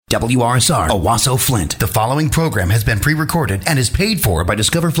WRSR, Owasso, Flint. The following program has been pre-recorded and is paid for by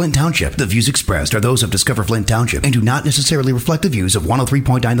Discover Flint Township. The views expressed are those of Discover Flint Township and do not necessarily reflect the views of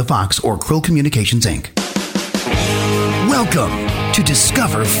 103.9 The Fox or Krill Communications, Inc. Welcome to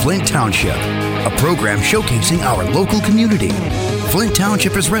Discover Flint Township, a program showcasing our local community. Flint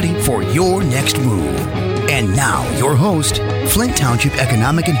Township is ready for your next move. And now, your host, Flint Township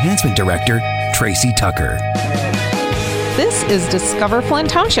Economic Enhancement Director, Tracy Tucker. This is Discover Flint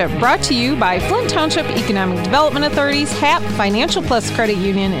Township, brought to you by Flint Township Economic Development Authorities, HAP, Financial Plus Credit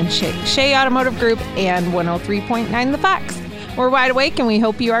Union, and Shea Automotive Group, and 103.9 The Fox. We're wide awake, and we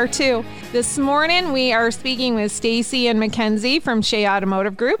hope you are too. This morning, we are speaking with Stacy and Mackenzie from Shea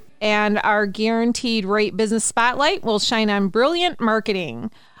Automotive Group, and our Guaranteed Rate Business Spotlight will shine on brilliant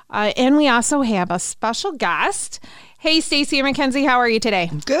marketing. And we also have a special guest. Hey, Stacy and Mackenzie, how are you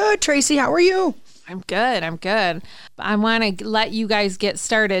today? Good, Tracy. How are you? I'm good. I want to let you guys get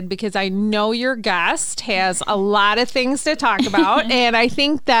started because I know your guest has a lot of things to talk about. And I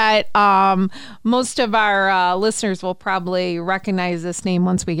think that most of our listeners will probably recognize this name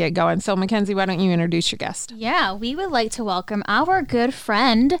once we get going. So, Mackenzie, why don't you introduce your guest? Yeah, we would like to welcome our good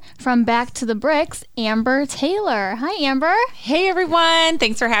friend from Back to the Bricks, Amber Taylor. Hi, Amber. Hey, everyone.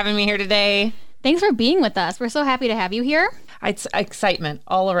 Thanks for having me here today. Thanks for being with us. We're so happy to have you here. It's excitement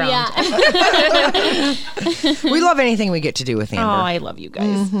all around. Yeah. We love anything we get to do with Amber. Oh, I love you guys.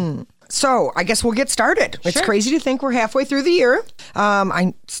 Mm-hmm. So I guess we'll get started. It's crazy to think we're halfway through the year.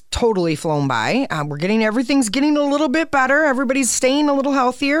 I'm totally flown by. Everything's getting a little bit better. Everybody's staying a little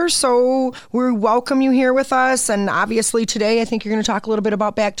healthier. So we welcome you here with us. And obviously today, I think you're going to talk a little bit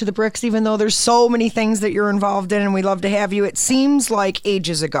about Back to the Bricks, even though there's so many things that you're involved in and we love to have you. It seems like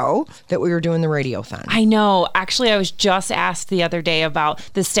ages ago that we were doing the Radiothon. I know. Actually, I was just asked the other day about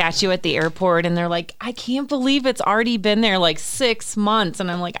the statue at the airport, and they're like, I can't believe it's already been there like 6 months.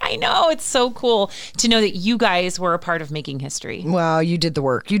 And I'm like, I know. It's so cool to know that you guys were a part of making history. Well, you did the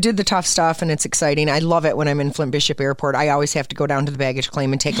work. You did the tough stuff, and it's exciting. I love it when I'm in Flint Bishop Airport. I always have to go down to the baggage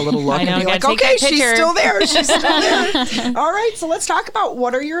claim and take a little look and be like, okay, she's still there. She's still there. All right, so let's talk about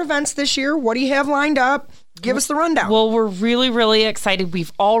what are your events this year? What do you have lined up? Give us the rundown. Well, we're really, really excited.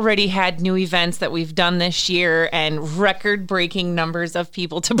 We've already had new events that we've done this year and record-breaking numbers of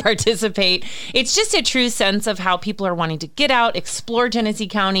people to participate. It's just a true sense of how people are wanting to get out, explore Genesee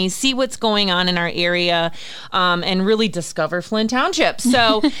County, see what's going on in our area, and really discover Flint Township.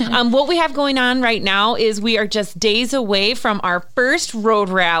 So what we have going on right now is we are just days away from our first road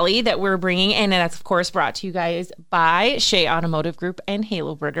rally that we're bringing, and that's, of course, brought to you guys by Shea Automotive Group and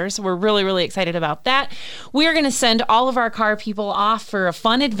Halo Burgers. So we're really, really excited about that. We are going to send all of our car people off for a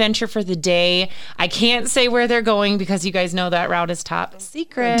fun adventure for the day. I can't say where they're going because you guys know that route is top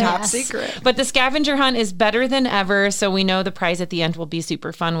secret. Top secret. But the scavenger hunt is better than ever, so we know the prize at the end will be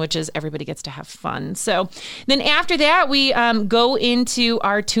super fun, which is everybody gets to have fun. So then after that, we go into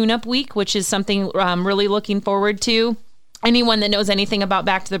our tune-up week, which is something I'm really looking forward to. Anyone that knows anything about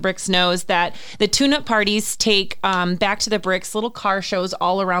Back to the Bricks knows that the tune-up parties take Back to the Bricks little car shows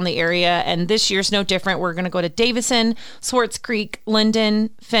all around the area, and this year's no different. We're going to go to Davison, Swartz Creek, Linden,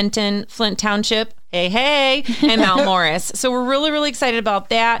 Fenton, Flint Township, hey, and Mount Morris. So we're really, really excited about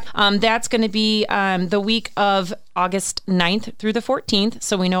that. That's going to be the week of August 9th through the 14th.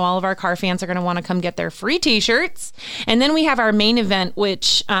 So we know all of our car fans are going to want to come get their free t-shirts. And then we have our main event,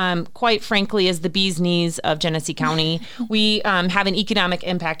 which quite frankly is the bee's knees of Genesee County. We have an economic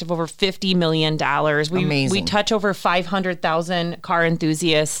impact of over $50 million. Amazing. We touch over 500,000 car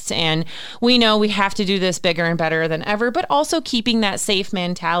enthusiasts. And we know we have to do this bigger and better than ever, but also keeping that safe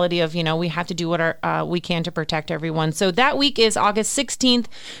mentality of, we have to do what we can to protect everyone. So that week is August 16th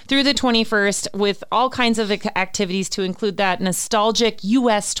through the 21st with all kinds of activities to include that nostalgic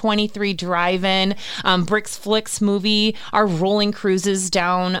US 23 drive-in, Bricks Flicks movie, our rolling cruises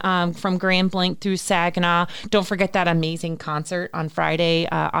down from Grand Blanc through Saginaw. Don't forget that amazing concert on Friday,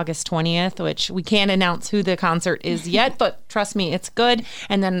 August 20th, which we can't announce who the concert is yet, but trust me, it's good.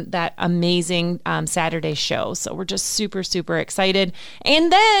 And then that amazing Saturday show. So we're just super, super excited.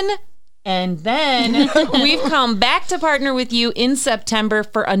 And then we've come back to partner with you in September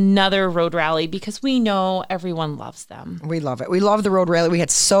for another road rally because we know everyone loves them. We love it. We love the road rally. We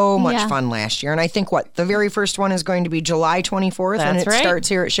had so much fun last year. And I think the very first one is going to be July 24th. That's and it starts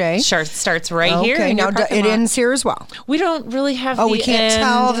here at Shea. Sure, it starts right here. Okay, now it ends here as well. We don't really have we can't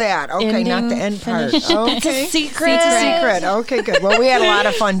tell that. Okay, not the end part. Okay. It's a secret. It's a secret. Okay, good. Well, we had a lot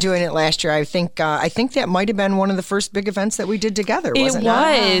of fun doing it last year. I think that might have been one of the first big events that we did together, wasn't it? It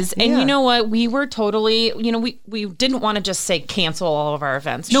was. And know what? We were totally, we didn't want to just say cancel all of our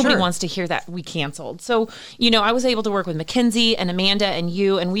events. Nobody wants to hear that we canceled. So, I was able to work with Mackenzie and Amanda and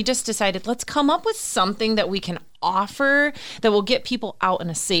you, and we just decided, let's come up with something that we can offer that will get people out in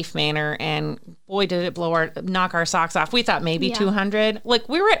a safe manner. And boy, did it knock our socks off. We thought maybe 200. Like,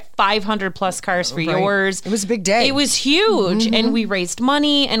 we were at 500 plus cars for yours. It was a big day. It was huge. And we raised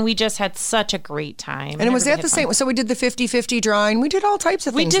money, and we just had such a great time. And it was at the same, so we did the 50-50 drawing. We did all types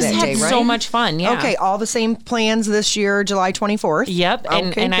of things that day, right? We just had so much fun, yeah. Okay, all the same plans this year, July 24th. Yep,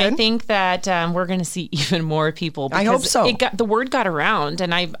 and I think that we're going to see even more people. I hope so. The word got around,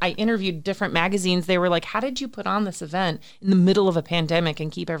 and I interviewed different magazines. They were like, how did you put on this event in the middle of a pandemic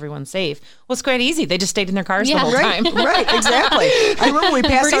and keep everyone safe? Well, it's quite easy. They just stayed in their cars the whole time. Right, exactly. I remember we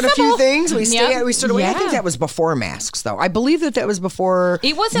passed out a few things. We stood away. I think that was before masks, though. I believe that was before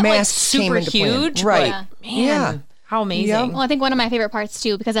it wasn't masks like super came into huge, right? But, man. How amazing. Yep. Well, I think one of my favorite parts,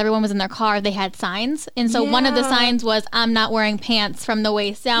 too, because everyone was in their car, they had signs. And so one of the signs was, I'm not wearing pants from the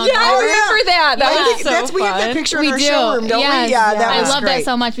waist down. Yeah, I remember that. That was so we have that picture in our showroom, don't we? Yeah, that was I love great. that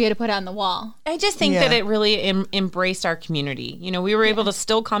so much. We had to put it on the wall. I just think that it really embraced our community. We were able to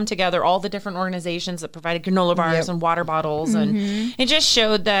still come together, all the different organizations that provided granola bars and water bottles. And it just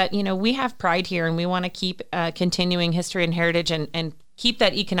showed that, we have pride here, and we want to keep continuing history and heritage and keep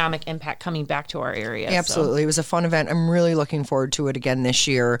that economic impact coming back to our area. Absolutely. It was a fun event. I'm really looking forward to it again this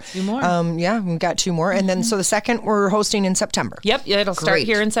year. 2 more. We've got 2 more. And then, so the second we're hosting in September. Yep. It'll start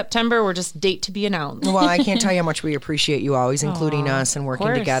here in September. We're just date to be announced. Well, I can't tell you how much we appreciate you always, including us and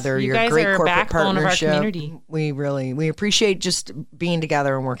working together. You You're guys a great are corporate backbone partnership. of our community. We appreciate just being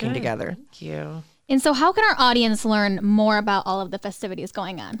together and working together. Thank you. And so how can our audience learn more about all of the festivities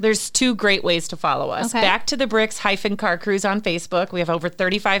going on? There's 2 great ways to follow us. Okay. Back to the Bricks Car Cruise on Facebook. We have over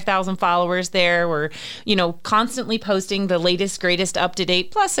 35,000 followers there. We're, constantly posting the latest, greatest up to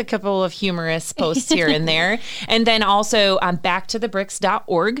date, plus a couple of humorous posts here and there. And then also on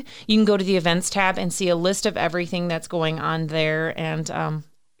backtothebricks.org, you can go to the events tab and see a list of everything that's going on there. And,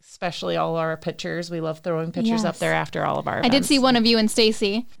 especially all our pictures. We love throwing pictures up there after all of our events. I did see one of you and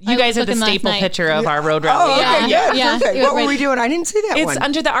Stacy. You guys are the staple picture of our road rally. Oh, okay, Yeah. perfect. What were we doing? I didn't see that It's one.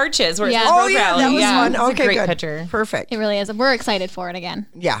 under the arches where it says Yeah. road rally. that was fun. It's Okay, a great good. picture. Perfect. It really is. We're excited for it again.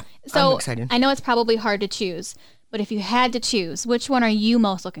 Yeah, So I'm excited. I know it's probably hard to choose, but if you had to choose, which one are you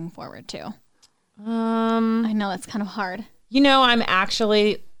most looking forward to? I know that's kind of hard.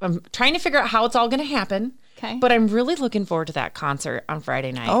 I'm trying to figure out how it's all going to happen. Okay. But I'm really looking forward to that concert on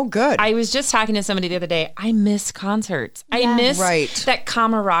Friday night. Oh, good. I was just talking to somebody the other day. I miss concerts. I miss that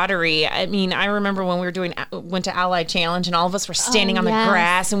camaraderie. I mean, I remember when we went to Allied Challenge and all of us were standing on the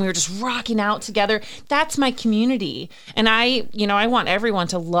grass and we were just rocking out together. That's my community. And I want everyone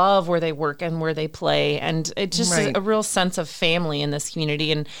to love where they work and where they play. And it just is a real sense of family in this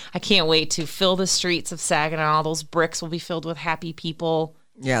community. And I can't wait to fill the streets of Saginaw. All those bricks will be filled with happy people.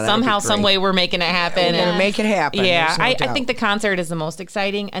 Yeah, somehow, some way, we're making it happen. We're going to make it happen. Yeah, I think the concert is the most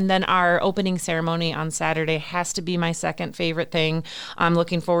exciting. And then our opening ceremony on Saturday has to be my second favorite thing. I'm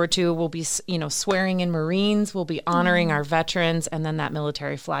looking forward to. We'll be, swearing in Marines. We'll be honoring our veterans. And then that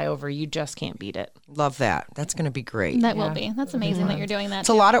military flyover. You just can't beat it. Love that. That's going to be great. That will be. That's amazing that you're doing that. It's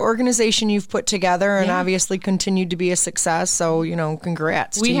a lot of organization you've put together and obviously continued to be a success. So,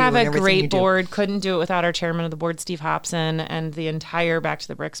 congrats to We you have and a everything great you do. board. Couldn't do it without our chairman of the board, Steve Hobson, and the entire Back to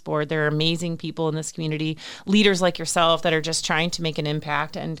the Bricks board. They're amazing people in this community, leaders like yourself that are just trying to make an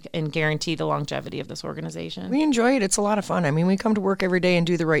impact and guarantee the longevity of this organization. We enjoy it. It's a lot of fun. I mean, we come to work every day and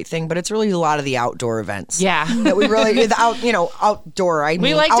do the right thing, but it's really a lot of the outdoor events. Yeah. That we really, outdoor. I mean,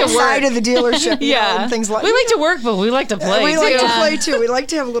 We like to outside work. of the dealership. And things like we like to work, but we like to play. We like too. to play too. We like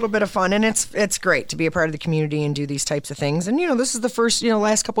to have a little bit of fun, and it's great to be a part of the community and do these types of things. And this is the first,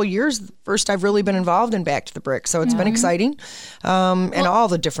 last couple of years, first I've really been involved in Back to the Brick, so it's been exciting, and all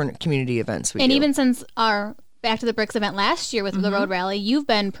the different community events we do. And even since our Back to the Bricks event last year with the road rally, you've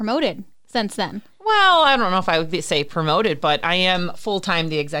been promoted since then. Well, I don't know if I would say promoted, but I am full-time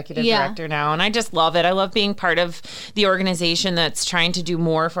the executive director now, and I just love it. I love being part of the organization that's trying to do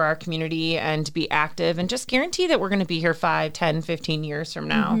more for our community and be active and just guarantee that we're going to be here 5, 10, 15 years from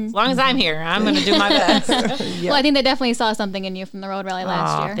now. As long as I'm here, I'm going to do my best. Well, I think they definitely saw something in you from the road rally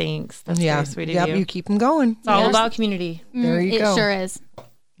last year. Thanks. That's very sweet of you. You keep them going. It's all about community. There you go. It sure is.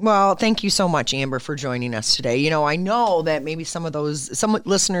 Well, thank you so much, Amber, for joining us today. You know, I know that maybe some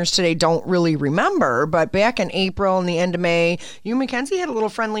listeners today don't really remember, but back in April and the end of May, you and Mackenzie had a little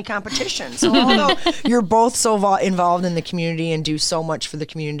friendly competition. So although you're both so involved in the community and do so much for the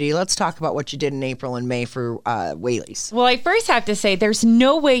community, let's talk about what you did in April and May for Whaley's. Well, I first have to say there's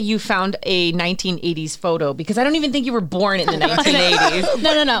no way you found a 1980s photo because I don't even think you were born in the 1980s.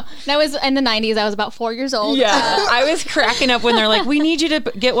 No. That was in the 90s. I was about 4 years old. Yeah. I was cracking up when they're like, we need you to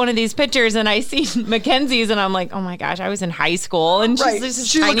get one of these pictures. And I see Mackenzie's and I'm like, oh my gosh, I was in high school. And she's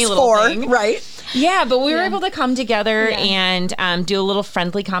this tiny little thing. Right. Yeah, but we were able to come together and do a little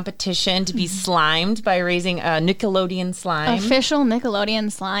friendly competition to be slimed by raising a Nickelodeon slime. Official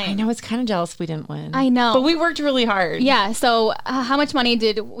Nickelodeon slime. I know, it's kind of jealous we didn't win. I know. But we worked really hard. Yeah, so how much money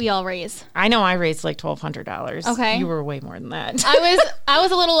did we all raise? I know I raised like $1,200. Okay. You were way more than that. I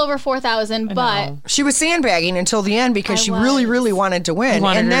was a little over 4,000, but she was sandbagging until the end because she really, really wanted to win.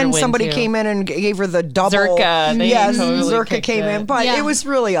 And then somebody came in and gave her the double. Zerka. Yes, totally Zerka came in. But Yeah. it was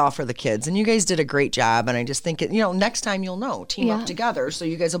really all for the kids. And you guys did a great job. And I just think, next time you'll know. Team up together. So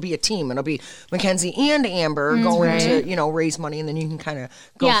you guys will be a team. It'll be Mackenzie and Amber going to, raise money. And then you can kind of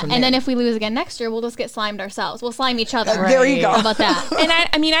go from there. And then if we lose again next year, we'll just get slimed ourselves. We'll slime each other. There you go. How about that?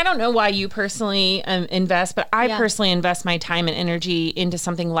 And I don't know why you personally invest, but I personally invest my time and energy into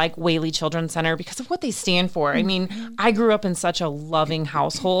something like Whaley Children's Center because of what they stand for. I mean, I grew up in such a loving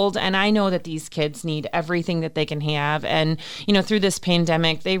household, and I know that these kids need everything that they can have. And, through this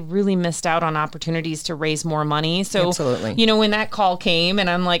pandemic, they really missed out on opportunities to raise more money. So, absolutely. When that call came and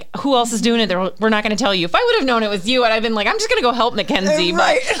I'm like, who else is doing it? We're not going to tell you. If I would have known it was you, I'd have been like, I'm just going to go help Mackenzie.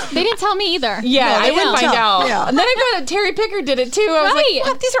 Right. But They didn't tell me either. yeah, I didn't find out. Yeah. And then I found out Terry Pickard did it too. I was Right. like,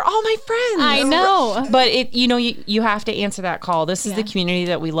 what? These are all my friends. I know. But you have to answer that call. This is the community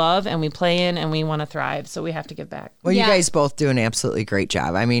that we love and we play in and we want to thrive. So we have to give back. Well, you guys both do an absolutely great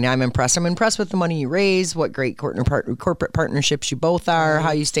job. I mean, I'm impressed. I'm impressed with the money you raise, what great corporate partnerships you both are,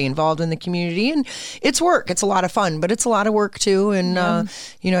 how you stay involved in the community. And it's work. It's a lot of fun, but it's a lot of work too. And,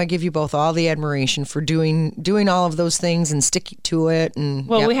 I give you both all the admiration for doing all of those things and sticking to it. And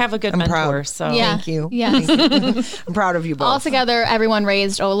we have a good mentor. Proud. So Thank you. Yeah. I'm proud of you both. Altogether, everyone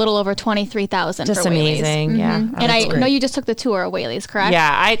raised a little over $23,000 just for Whaley's. amazing. Yeah. And I know you just took the tour of Whaley's, correct?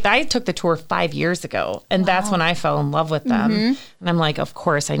 Yeah, I took the tour 5 years ago, and that's when I fell in love with them. And I'm like, of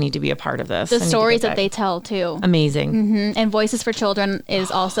course, I need to be a part of this. The stories that they tell, too. Amazing. And Voices for Children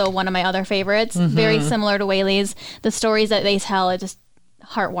is also one of my other favorites. Very similar to Whaley's. The stories that they tell are just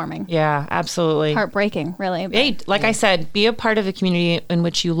heartwarming. Yeah, absolutely. Heartbreaking, really. Hey, like I said, be a part of a community in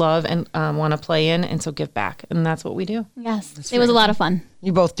which you love and want to play in, and so give back. And that's what we do. Yes. It was a lot of fun.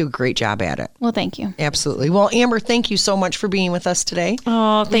 You both do a great job at it. Well, thank you. Absolutely. Well, Amber, thank you so much for being with us today.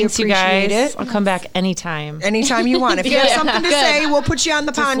 Oh, thanks, you guys. appreciate it. I'll come back anytime. Anytime you want. If you have something to say, we'll put you on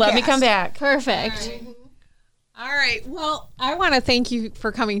the podcast. Let me come back. Perfect. All right. Well, I want to thank you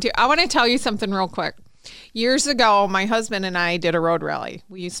for coming too. I want to tell you something real quick. Years ago, my husband and I did a road rally.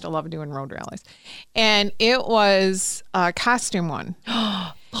 We used to love doing road rallies. And it was a costume one.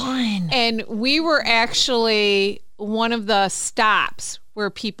 Fun. And we were actually one of the stops where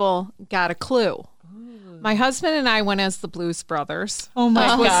people got a clue. My husband and I went as the Blues Brothers. Oh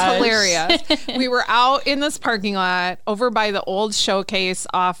my It was gosh. hilarious. We were out in this parking lot over by the old showcase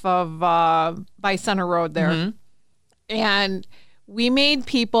off of by Center Road there. And we made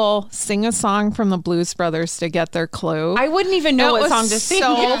people sing a song from the Blues Brothers to get their clue. I wouldn't even know It what song was to sing.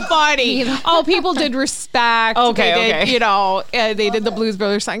 so funny. Oh, people did Respect. Okay, They did, okay. they did the Blues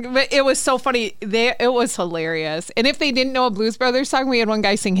Brothers song. But it was so funny. It was hilarious. And if they didn't know a Blues Brothers song, we had one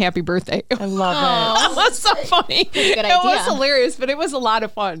guy sing Happy Birthday. I love it. It was so funny. Good It was idea. hilarious, but it was a lot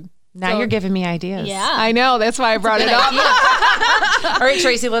of fun. Now you're giving me ideas. Yeah. I know. That's why I brought it up. All right,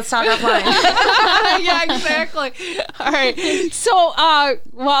 Tracy, let's talk offline. Yeah, exactly. All right. So,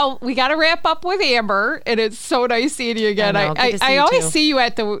 well, we got to wrap up with Amber, and it's so nice seeing you again. I know. Good to see I you always too. see you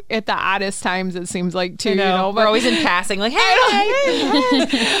at the oddest times. It seems like too. We're always in passing, like,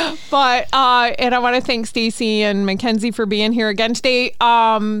 hey. But and I want to thank Stacy and Mackenzie for being here again today.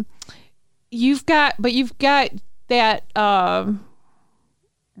 You've got that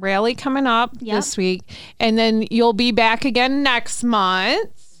rally coming up this week, and then you'll be back again next month.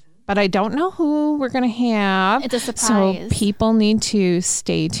 But I don't know who we're going to have. It's a surprise. So people need to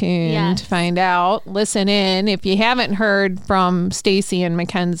stay tuned to find out. Listen in. If you haven't heard from Stacy and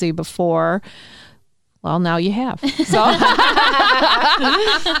Mackenzie before, Well, now you have. So,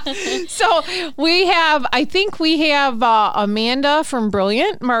 I think we have Amanda from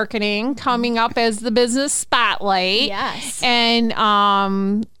Brilliant Marketing coming up as the business spotlight. Yes.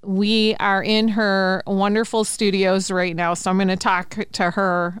 And we are in her wonderful studios right now. So I'm going to talk to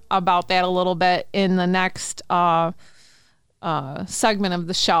her about that a little bit in the next segment of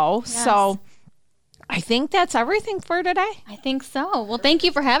the show. Yes. So I think that's everything for today. I think so. Well, thank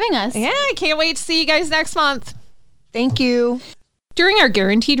you for having us. Yeah, I can't wait to see you guys next month. Thank you. During our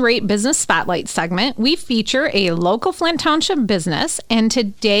Guaranteed Rate Business Spotlight segment, we feature a local Flint Township business, and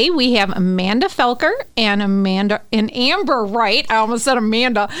today we have Amanda Felker and Amber Wright. I almost said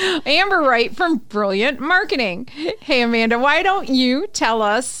Amanda. Amber Wright from Brilliant Marketing. Hey, Amanda, why don't you tell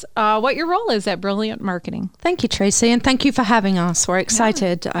us what your role is at Brilliant Marketing? Thank you, Tracy, and thank you for having us. We're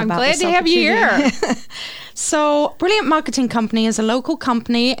excited about this. I'm glad to have you here. So, Brilliant Marketing Company is a local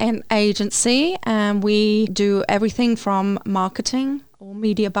company and agency, and we do everything from marketing, all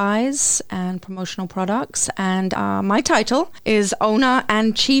media buys, and promotional products. And my title is Owner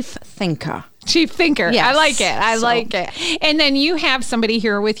and Chief Thinker. Chief Thinker. Yes. I like it. I like it. And then you have somebody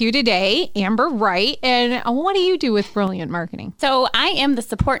here with you today, Amber Wright. And what do you do with Brilliant Marketing? So I am the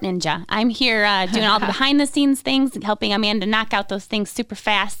support ninja. I'm here doing all the behind the scenes things and helping Amanda knock out those things super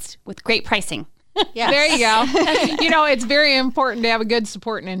fast with great pricing. Yes. There you go. It's very important to have a good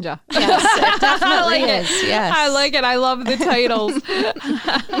support ninja. Yes, it definitely is. Yes. I like it. I love the titles.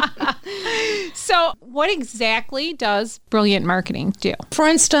 So what exactly does Brilliant Marketing do? For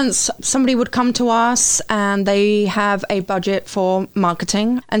instance, somebody would come to us and they have a budget for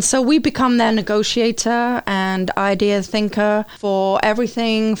marketing. And so we become their negotiator and idea thinker for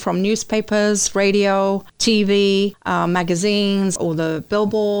everything from newspapers, radio, TV, magazines, all the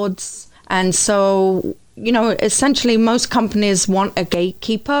billboards. And so, essentially most companies want a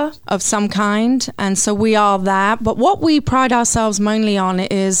gatekeeper of some kind. And so we are that. But what we pride ourselves mainly on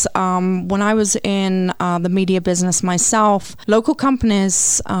is when I was in the media business myself, local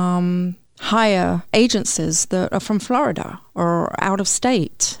companies hire agencies that are from Florida or out of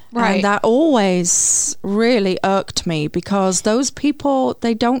state. Right. And that always really irked me because those people,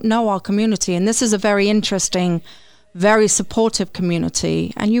 they don't know our community. And this is a very interesting, very supportive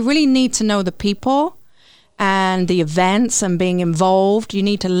community, and you really need to know the people and the events and being involved. You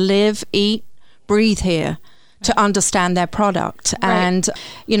need to live, eat, breathe here to understand their product. Right. And,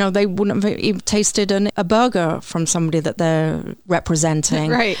 they wouldn't have even tasted a burger from somebody that they're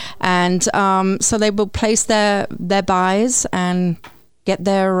representing. Right. And so they will place their buys and get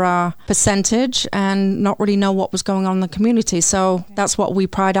their percentage and not really know what was going on in the community. So that's what we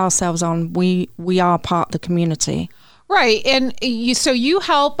pride ourselves on. We are part of the community. Right. And you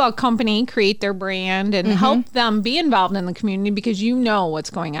help a company create their brand and help them be involved in the community because you know what's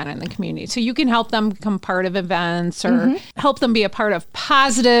going on in the community. So you can help them become part of events or help them be a part of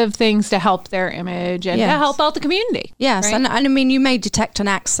positive things to help their image and to help out the community. Yes. Right? And I mean, you may detect an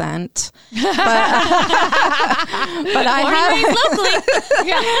accent, but I have locally.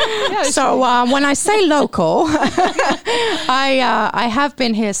 Yeah. So when I say local, I have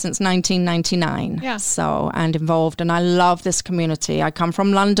been here since 1999. Yeah. So, and involved, and I love this community. I come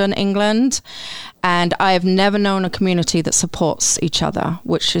from London, England, and I have never known a community that supports each other,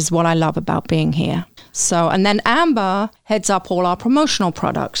 which is what I love about being here. So, and then Amber heads up all our promotional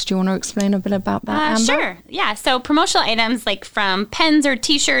products. Do you want to explain a bit about that, Amber? Sure. Yeah. So promotional items like from pens or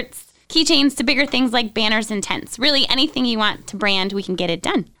T-shirts, keychains to bigger things like banners and tents. Really anything you want to brand, we can get it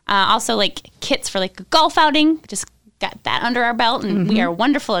done. Also like kits for like a golf outing, just got that under our belt and we are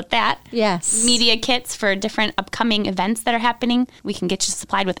wonderful at that. Yes. Media kits for different upcoming events that are happening. We can get you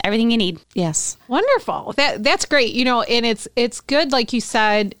supplied with everything you need. Yes. Wonderful. That's great. And it's good, like you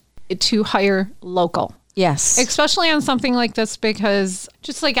said, to hire local. Yes. Especially on something like this, because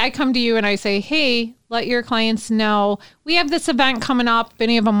just like I come to you and I say, hey, let your clients know we have this event coming up. If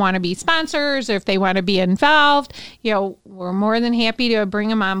any of them want to be sponsors or if they want to be involved, we're more than happy to bring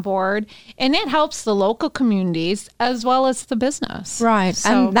them on board. And that helps the local communities as well as the business. Right.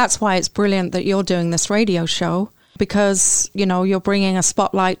 So, and that's why it's brilliant that you're doing this radio show. Because, you're bringing a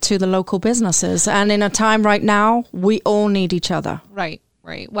spotlight to the local businesses. And in a time right now, we all need each other. Right.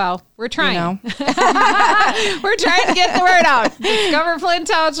 Well, we're trying. We're trying to get the word out. Discover Flint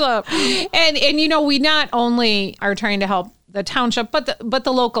Township. And we not only are trying to help the township, but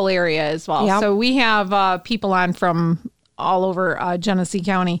the local area as well. Yep. So we have people on from all over Genesee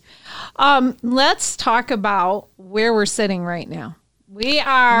County. Let's talk about where we're sitting right now. We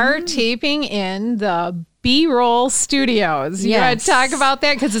are taping in the B-Roll Studios. You want to talk about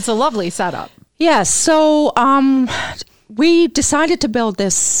that? Because it's a lovely setup. Yes. So We decided to build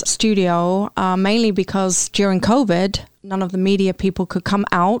this studio mainly because during COVID, none of the media people could come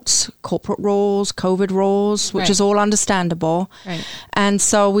out, corporate rules, COVID rules, which is all understandable. Right. And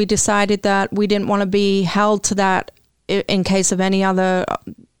so we decided that we didn't want to be held to that in case of any other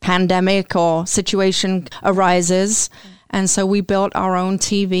pandemic or situation arises. And so we built our own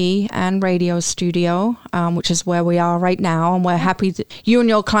TV and radio studio, which is where we are right now. And we're happy that you and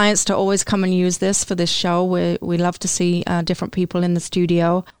your clients to always come and use this for this show. We love to see different people in the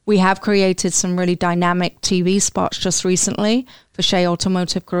studio. We have created some really dynamic TV spots just recently for Shea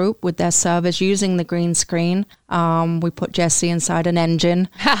Automotive Group with their service using the green screen. We put Jesse inside an engine.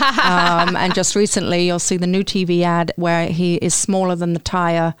 And just recently, you'll see the new TV ad where he is smaller than the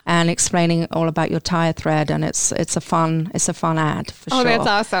tire and explaining all about your tire thread. And it's a fun ad for sure. Oh, that's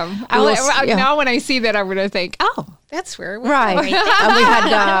awesome. Now when I see that, I'm going to think, oh, that's where we're right. And we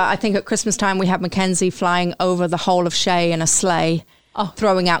had, I think at Christmas time, we had Mackenzie flying over the whole of Shea in a sleigh.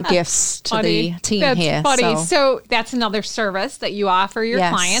 Throwing out gifts to the team that's here. Funny. So that's another service that you offer your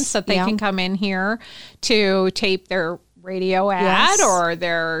clients that they can come in here to tape their radio ad or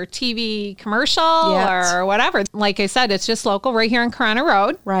their TV commercial or whatever. Like I said, it's just local right here on Corona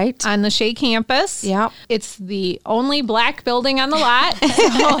Road. Right. On the Shea campus. Yep. It's the only black building on the lot.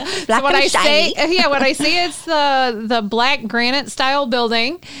 Black when and I shiny. say when I say it's the black granite style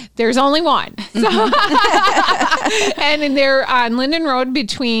building, there's only one. So and they're on Linden Road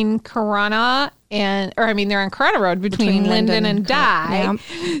between Corona they're on Corona Road between Linden and Dye. Yep.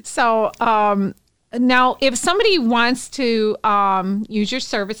 So now, if somebody wants to use your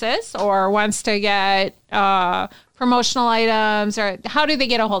services or wants to get promotional items, or how do they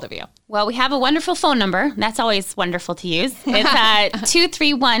get a hold of you? Well, we have a wonderful phone number. That's always wonderful to use. It's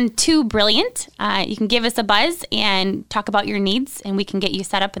 231-2-BRILLIANT. You can give us a buzz and talk about your needs, and we can get you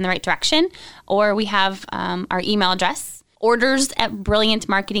set up in the right direction. Or we have our email address,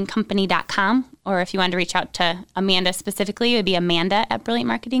 orders@brilliantmarketingcompany.com. Or if you want to reach out to Amanda specifically, it would be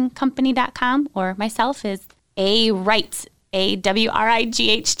amanda@brilliantmarketingcompany.com. Or myself is awright,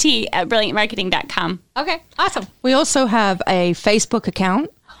 AWRIGHT @brilliantmarketing.com. Okay, awesome. We also have a Facebook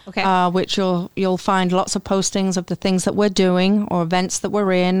account. Okay. Which you'll find lots of postings of the things that we're doing or events that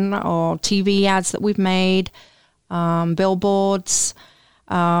we're in or TV ads that we've made, billboards,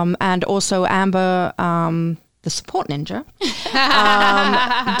 and also Amber, the support ninja,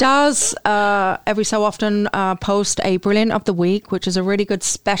 does every so often post a Brilliant of the Week, which is a really good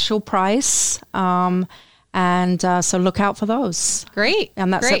special price. And so look out for those. Great.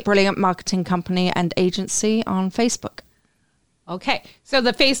 And that's at Brilliant Marketing Company and Agency on Facebook. Okay. So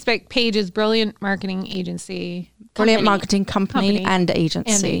the Facebook page is Brilliant Marketing Agency. Brilliant Marketing Company and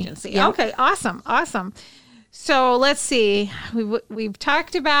Agency. Yep. Okay. Awesome. So let's see. We've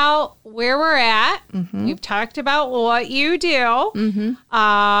talked about where we're at. Mm-hmm. We've talked about what you do. Mm-hmm.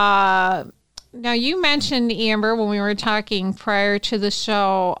 Now, you mentioned, Amber, when we were talking prior to the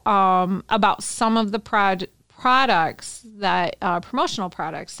show about some of the products that promotional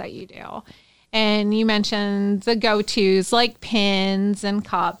products that you do. And you mentioned the go-tos like pins and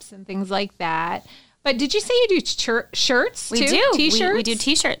cups and things like that. But did you say you do shirts too? We do. T-shirts? We do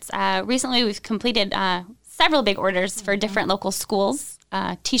T-shirts. Recently, we've completed several big orders for different local schools.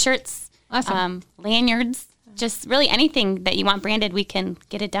 T-shirts, awesome. Lanyards, just really anything that you want branded, we can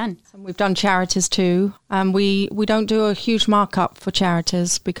get it done. We've done charities too. We don't do a huge markup for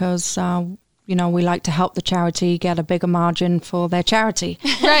charities because we like to help the charity get a bigger margin for their charity.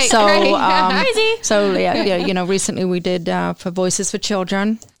 Right. So, crazy. So recently we did for Voices for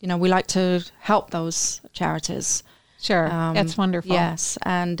Children. We like to help those charities. Sure, that's wonderful. Yes,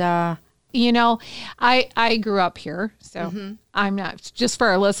 and I grew up here, so I'm not, just for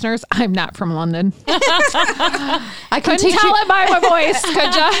our listeners, I'm not from London. I couldn't tell it by my voice,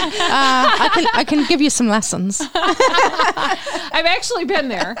 could you? I can give you some lessons. I've actually been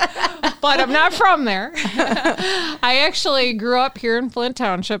there, but I'm not from there. I actually grew up here in Flint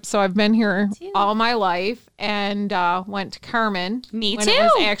Township, so I've been here all my life, and went to Carmen. Me when too. It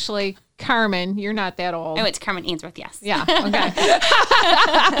was actually Carmen. You're not that old. I went to Carmen Ainsworth, yes. Yeah, okay.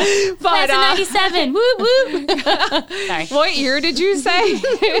 But Class of 97, woo woo. Sorry. What year did you say?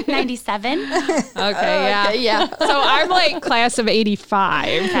 97. Okay, yeah. So I'm like class of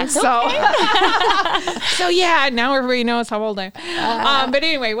 85. That's so yeah, now everybody knows how old I am. But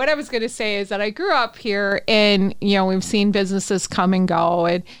anyway, what I was going to say is that I grew up here, and we've seen businesses come and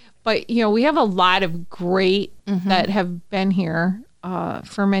go, but we have a lot of great that have been here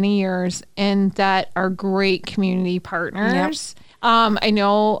for many years, and that are great community partners. Yep. I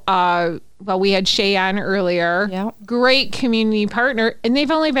know we had Shay on earlier. Yeah. Great community partner, and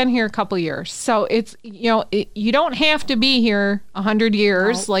they've only been here a couple years. So it's, you don't have to be here 100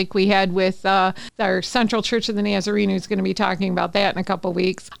 years like we had with our Central Church of the Nazarene, who's going to be talking about that in a couple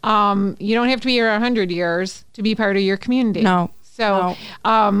weeks. You don't have to be here 100 years to be part of your community. No. So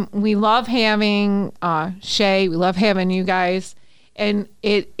we love having Shay. We love having you guys. And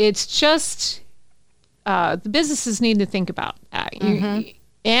it's just the businesses need to think about that.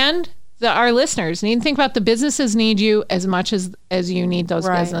 And our listeners need to think about the businesses need you as much as you need those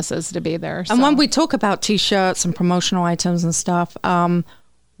businesses to be there. And when we talk about T-shirts and promotional items and stuff,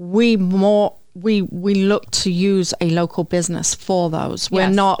 we look to use a local business for those. We're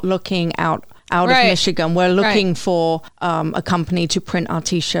not looking out of Michigan. We're looking for a company to print our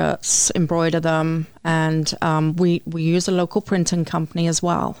T-shirts, embroider them, and we use a local printing company as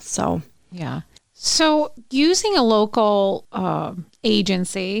well. So yeah. So using a local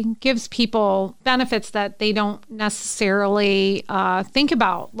agency gives people benefits that they don't necessarily think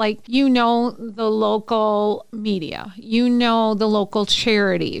about. Like, the local media, the local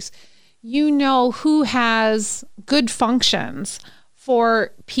charities, who has good functions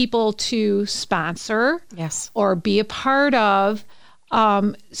for people to sponsor or be a part of.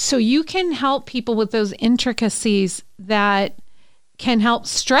 So you can help people with those intricacies that can help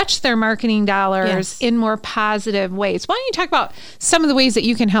stretch their marketing dollars in more positive ways. Why don't you talk about some of the ways that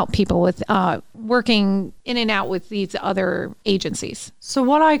you can help people with working in and out with these other agencies? So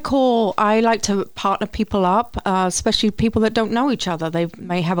what I like to partner people up, especially people that don't know each other. They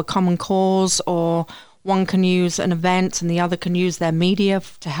may have a common cause, or one can use an event and the other can use their media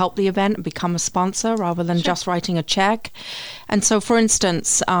to help the event and become a sponsor rather than just writing a check. And so, for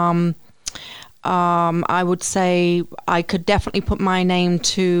instance, I would say I could definitely put my name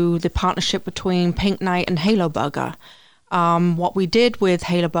to the partnership between Pink Night and Halo Burger. What we did with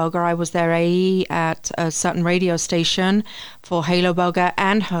Halo Burger, I was their AE at a certain radio station for Halo Burger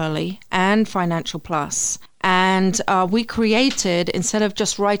and Hurley and Financial Plus. And we created, instead of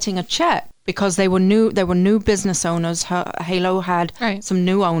just writing a check, because they were new business owners. Halo had some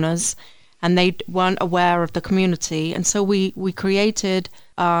new owners, and they weren't aware of the community. And so we created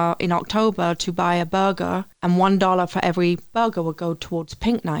in October to buy a burger, and $1 for every burger would go towards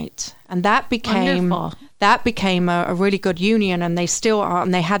Pink Night. And that became a really good union, and they still are,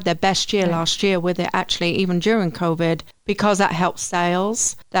 and they had their best year last year with it, actually, even during COVID, because that helped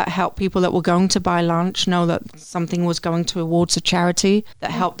sales, that helped people that were going to buy lunch know that something was going towards a charity,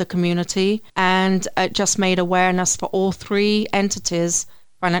 that helped the community, and it just made awareness for all three entities,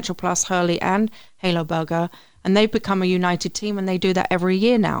 Financial Plus, Hurley, and Halo Burger, and they've become a united team, and they do that every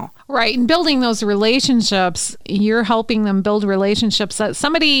year now. Right, and building those relationships, you're helping them build relationships that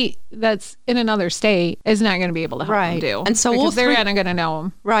somebody that's in another state is not going to be able to help them do. And so because they're not going to know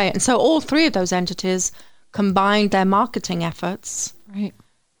them. Right, and so all three of those entities combined their marketing efforts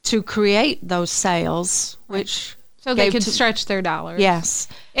to create those sales, which... So they can stretch their dollars. Yes.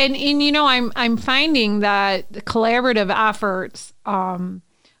 And I'm finding that the collaborative efforts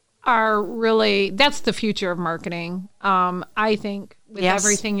are really, that's the future of marketing, I think, with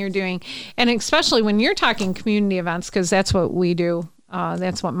everything you're doing. And especially when you're talking community events, because that's what we do.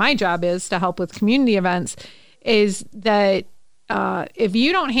 That's what my job is, to help with community events, is that if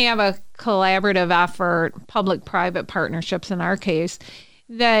you don't have a collaborative effort, public-private partnerships in our case,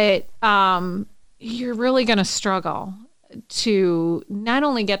 that you're really going to struggle to not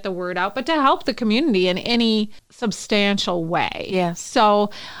only get the word out, but to help the community in any substantial way. Yes. So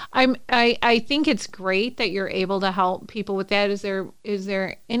I think it's great that you're able to help people with that. Is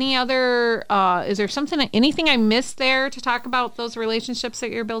there any other, is there anything I missed there to talk about those relationships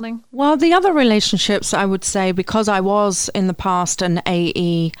that you're building? Well, the other relationships, I would say, because I was in the past an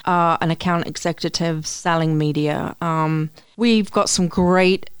AE, an account executive selling media, we've got some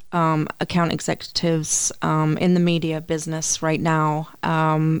great account executives in the media business right now,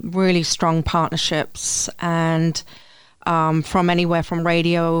 really strong partnerships, and from anywhere from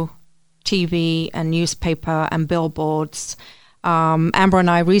radio, TV, and newspaper and billboards. Amber and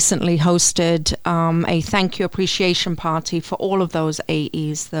I recently hosted a thank you appreciation party for all of those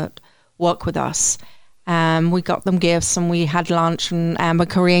AEs that work with us. We got them gifts, and we had lunch, and Amber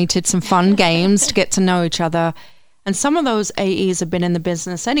created some fun games to get to know each other. And some of those AEs have been in the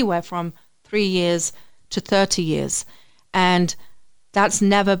business anywhere from 3 years to 30 years. And that's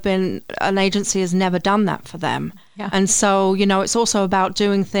never been, an agency has never done that for them. Yeah. And so, it's also about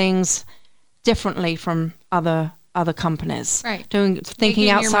doing things differently from other companies. Right. Thinking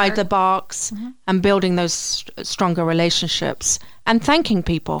outside the box, and building those stronger relationships, and thanking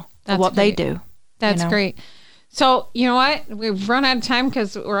people for what they do. That's great. So, you know what? We've run out of time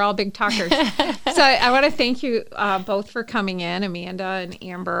because we're all big talkers. So I want to thank you both for coming in, Amanda and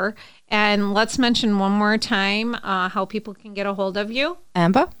Amber. And let's mention one more time how people can get a hold of you.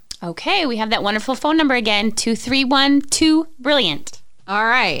 Amber? Okay, we have that wonderful phone number again, 231-2-BRILLIANT. All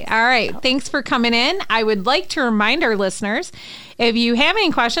right. Thanks for coming in. I would like to remind our listeners, if you have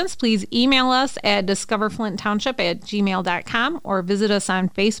any questions, please email us at discoverflinttownship@gmail.com or visit us on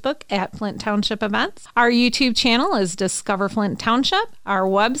Facebook at Flint Township Events. Our YouTube channel is Discover Flint Township. Our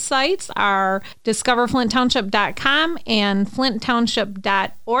websites are discoverflinttownship.com and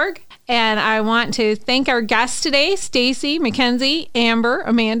flinttownship.org. And I want to thank our guests today, Stacy, Mackenzie, Amber,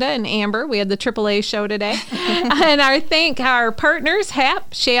 Amanda, and Amber. We had the AAA show today. And our partners,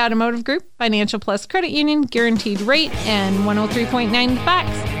 HAP, Shea Automotive Group, Financial Plus Credit Union, Guaranteed Rate, and 103.9 Fox.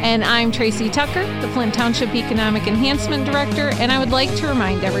 And I'm Tracy Tucker, the Flint Township Economic Enhancement Director. And I would like to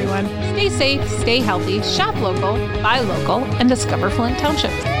remind everyone, stay safe, stay healthy, shop local, buy local, and discover Flint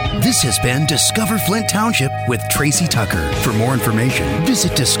Township. This has been Discover Flint Township with Tracy Tucker. For more information,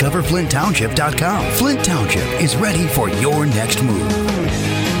 visit discoverflinttownship.com. Flint Township is ready for your next move.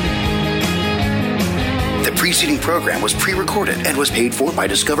 The preceding program was pre-recorded and was paid for by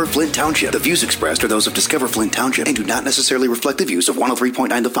Discover Flint Township. The views expressed are those of Discover Flint Township and do not necessarily reflect the views of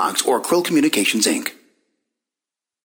 103.9 The Fox or Krill Communications, Inc.